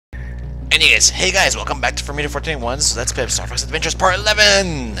Anyways, hey guys, welcome back to For Me to 421. So let's play Starfox Adventures Part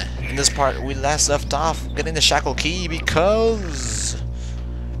 11! In this part, we last left off getting the shackle key because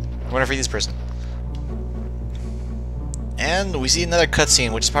we're gonna free this person. And we see another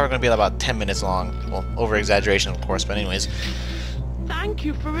cutscene, which is probably gonna be about 10 minutes long. Well, over exaggeration, of course, but anyways. Thank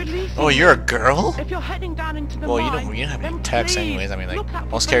you for releasing. Oh, you're a girl? If you're heading down into the well, mine, you don't have any text, anyways. I mean, like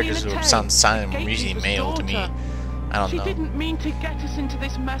most characters who sound usually male to me. I don't know. She didn't mean to get us into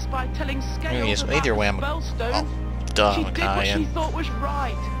this mess by telling Scales about either way, the spellstone. Oh, duh, she did what she thought was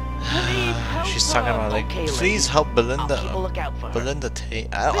right. Please help she's her. talking about like, okay, please help Belinda. I'll keep a lookout for her. Belinda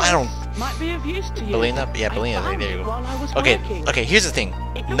Tate. I don't. Might be of use to you. Belinda, yeah, Belinda. There you go. Okay, Okay. Here's the thing.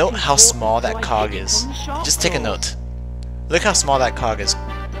 Note how small that cog is. Just take a note. Look how small that cog is.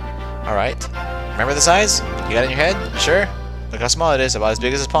 All right. Remember the size? You got it in your head? Sure. Look how small it is. About as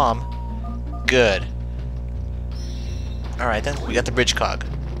big as his palm. Good. Alright then, we got the bridge cog.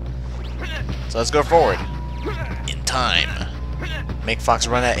 So let's go forward. In time. Make Fox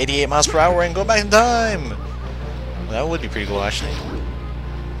run at 88 miles per hour and go back in time! Well, that would be pretty cool, actually.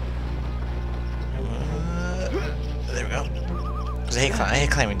 There we go. Cause I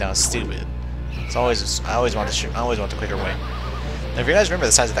hate climbing down, it's stupid. I always want the quicker way. Now if you guys remember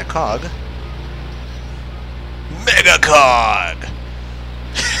the size of that cog... Mega Cog!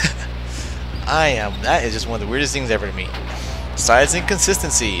 That is just one of the weirdest things ever to me. Size and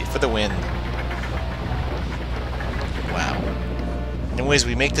consistency for the win. Wow. Anyways,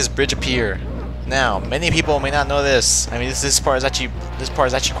 we make this bridge appear. Now, many people may not know this. I mean, this part is actually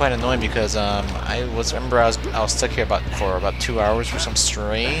quite annoying because I was stuck here for about 2 hours for some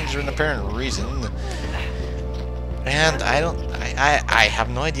strange and apparent reason, and I have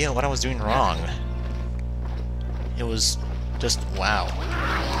no idea what I was doing wrong. It was just wow.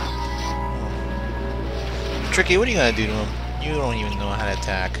 Tricky, what are you gonna do to him? You don't even know how to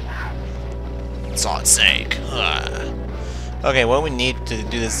attack. Sod's sake. Ugh. Okay, what we need to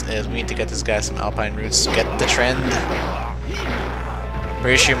do this is we need to get this guy some alpine roots. Get the trend.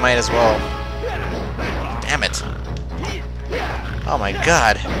 Pretty sure you might as well. Damn it. Oh my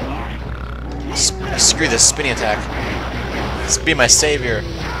god. Screw this spinning attack. This be my savior.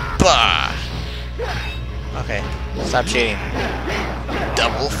 Bah! Okay, stop cheating.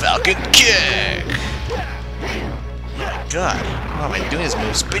 Double falcon kick! God, what am I doing this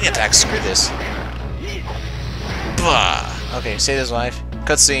move? Spinning attack, screw this. Bah! Okay, save his life.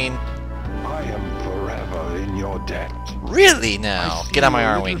 Cutscene. I am forever in your debt. Really now? Get on my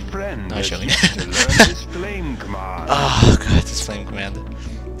arm wing. No, showing. Oh god, this flame command.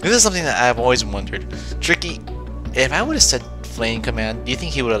 This is something that I've always wondered. Tricky, if I would have said flame command, do you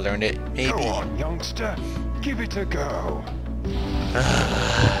think he would have learned it? Maybe. Go on, youngster. Give it a go.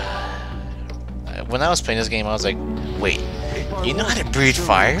 When I was playing this game, I was like, wait, you know how to breathe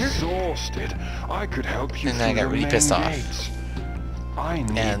fire? I could help you. And then I got really pissed off.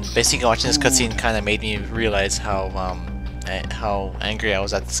 And basically watching this cutscene kind of made me realize how angry I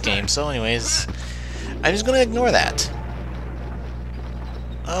was at this game. So anyways, I'm just gonna ignore that.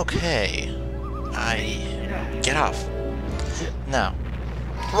 Okay. Get off. Now.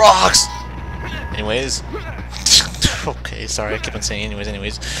 Rocks! Anyways. Okay, sorry, I keep on saying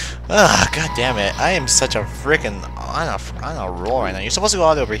anyways. Ah, god damn it. I am such a frickin' on a roll right now. You're supposed to go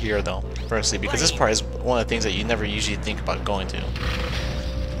all the way over here though, firstly, because this part is one of the things that you never usually think about going to.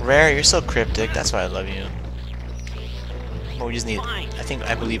 Rare, you're so cryptic, that's why I love you. Well, we just need,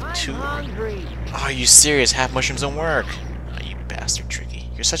 I believe 2. Oh, are you serious? Half mushrooms don't work. Oh, you bastard, Tricky.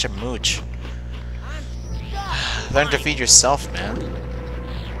 You're such a mooch. Learn to feed yourself, man.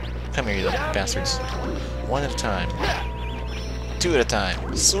 Come here, you little bastards. 1 at a time. 2 at a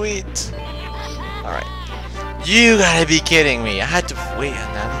time. Sweet! Alright. You gotta be kidding me! I had to wait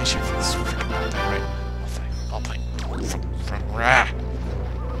an animation for this freaking alright. Alpine. From rah!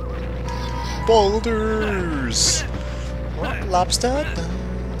 Boulders! What? Lobster?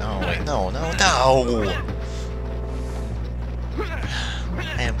 No, wait, no.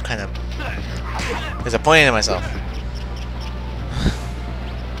 I am kind of disappointed in myself.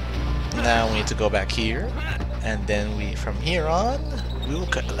 Now we need to go back here, and then from here on, we will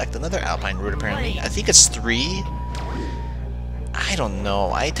collect another alpine root apparently. I think it's 3. I don't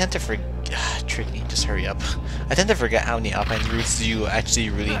know. I tend to forget. Tricky, just hurry up. I tend to forget how many alpine roots do you actually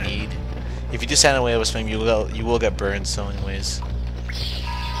really need. If you do stand away with flame, you will get burned. So, anyways,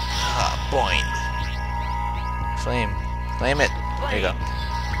 boing. Flame it. There you go.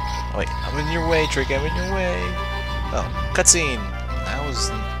 Oh wait, I'm in your way, Tricky. I'm in your way. Oh, cutscene. That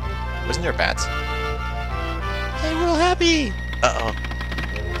was. Wasn't there bats? I'm real happy! Uh-oh.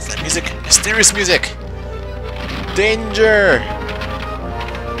 Is that music? Mysterious music! Danger!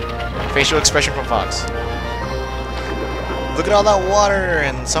 Facial expression from Fox. Look at all that water,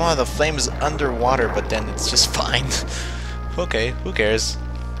 and somehow the flame is underwater, but then it's just fine. Okay, who cares?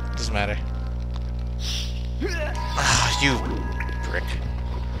 Doesn't matter. Ah, you prick.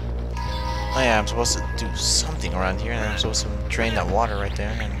 Oh yeah, I'm supposed to do something around here, and I'm supposed to drain that water right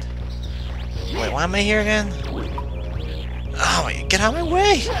there, and... Wait, why am I here again? Oh, wait, get out of my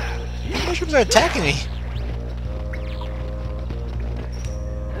way! Mushrooms are attacking me!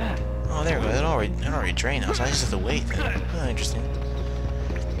 Oh, there we go, it already drained now, so I just have to wait. Oh, interesting.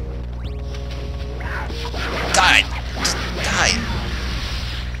 Die! Just die!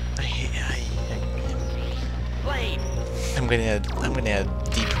 I'm gonna add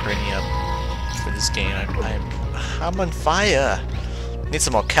deep hernia for this game. I'm on fire. Need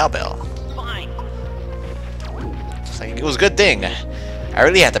some more cowbell. It's like, it was a good thing. I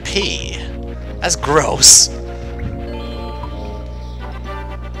really had to pee. That's gross.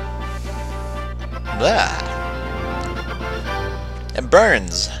 Blah. It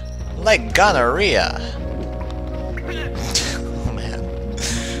burns like gonorrhea. Oh man.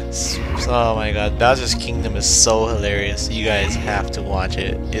 Oh my god, Bowser's Kingdom is so hilarious. You guys have to watch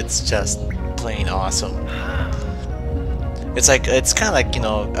it. It's just plain awesome. It's like, it's kind of like, you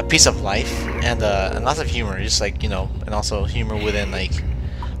know, a piece of life and lots of humor, just like, you know, and also humor within like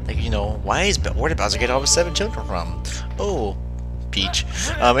you know, where did Bowser get all his 7 children from? Oh, Peach.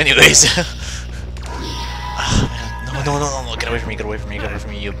 Anyways. Oh man, no, get away from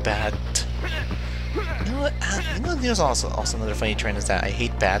me, you bad. You know what? You know, there's also another funny trend is that I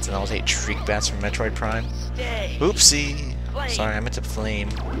hate bats and I also hate Shriek bats from Metroid Prime. Oopsie. Sorry, I meant to flame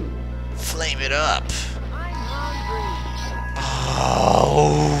it up.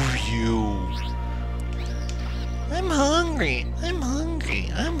 Oh, you. I'm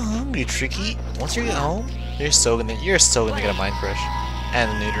hungry, Tricky. Once you get home, you're so gonna get a mind crush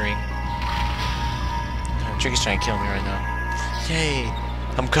and a neutering. Tricky's trying to kill me right now. Yay!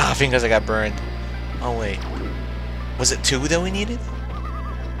 I'm coughing because I got burned. Oh wait, was it 2 that we needed?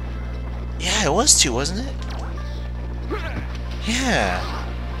 Yeah, it was 2, wasn't it? Yeah.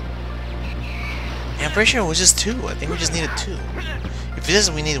 Yeah, I'm pretty sure it was just 2. I think we just needed 2. If it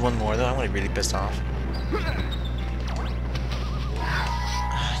isn't, we need 1 more though. I'm gonna be really pissed off. You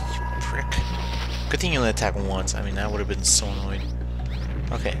prick. Good thing you only attack once. I mean, that would have been so annoying.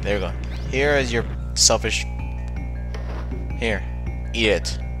 Okay, there we go. Here is your selfish. Here, eat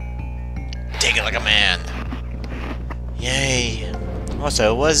it. Take it like a man. Yay. Oh,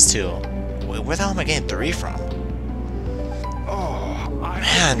 so it was 2. Wait, where the hell am I getting 3 from?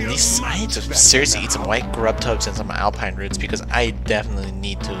 Man, I need to seriously eat some white grub tubs and some alpine roots because I definitely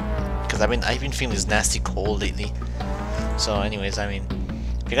need to. Because I've been feeling this nasty cold lately. So, anyways, I mean,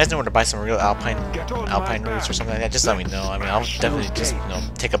 if you guys know where to buy some real alpine roots or something like that, just let me know. I mean, I'll definitely just, you know,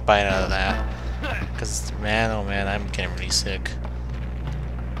 take a bite out of that. Because, man, oh man, I'm getting really sick.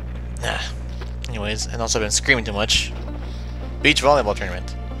 Anyways, and also I've been screaming too much. Beach volleyball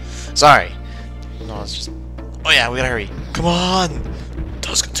tournament. Sorry. No, it's just... Oh yeah, we gotta hurry. Come on!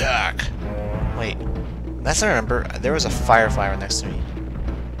 Tusk attack! Wait. Last I remember, there was a firefly right next to me.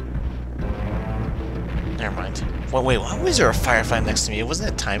 Never mind. Wait, why was there a firefly next to me? Wasn't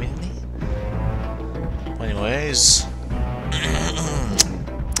it timing me? Anyways...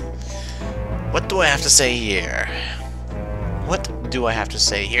 What do I have to say here? What do I have to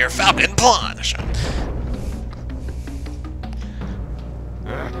say here? Falcon Punch!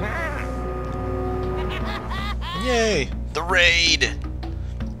 Yay! The raid!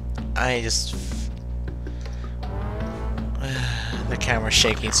 The camera's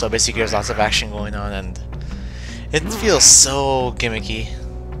shaking, so basically there's lots of action going on, and it feels so gimmicky.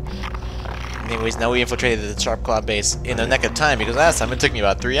 Anyways, now we infiltrated the Sharp Claw base in the nick of time, because last time it took me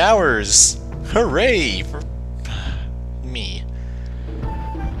about 3 hours! Hooray! For me.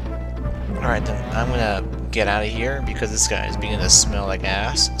 Alright then, I'm gonna get out of here, because this guy is beginning to smell like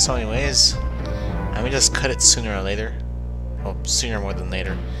ass. So anyways, let me just cut it sooner or later. Well, sooner more than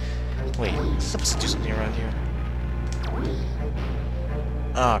later. Wait, I'm supposed to do something around here.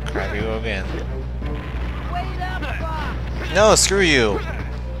 Oh crap, you go again. No, screw you!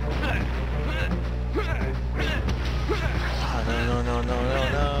 Oh,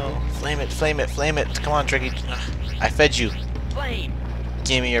 no. Flame it. Come on, Tricky. I fed you.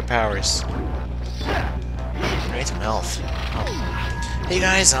 Give me your powers. I need some health. Hey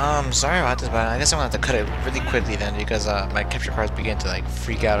guys, sorry about this, but I guess I'm gonna have to cut it really quickly then because my capture cards begin to like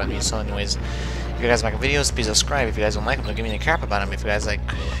freak out on me. So anyways, if you guys like videos, please subscribe. If you guys don't like them, don't give me any crap about them. If you guys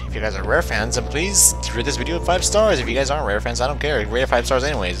are Rare fans, then please rate this video 5 stars. If you guys aren't Rare fans, I don't care. Rate it 5 stars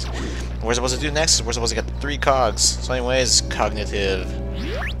anyways. What we're supposed to do next is we're supposed to get 3 cogs. So anyways, cognitive.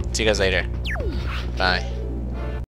 See See you guys later. Bye.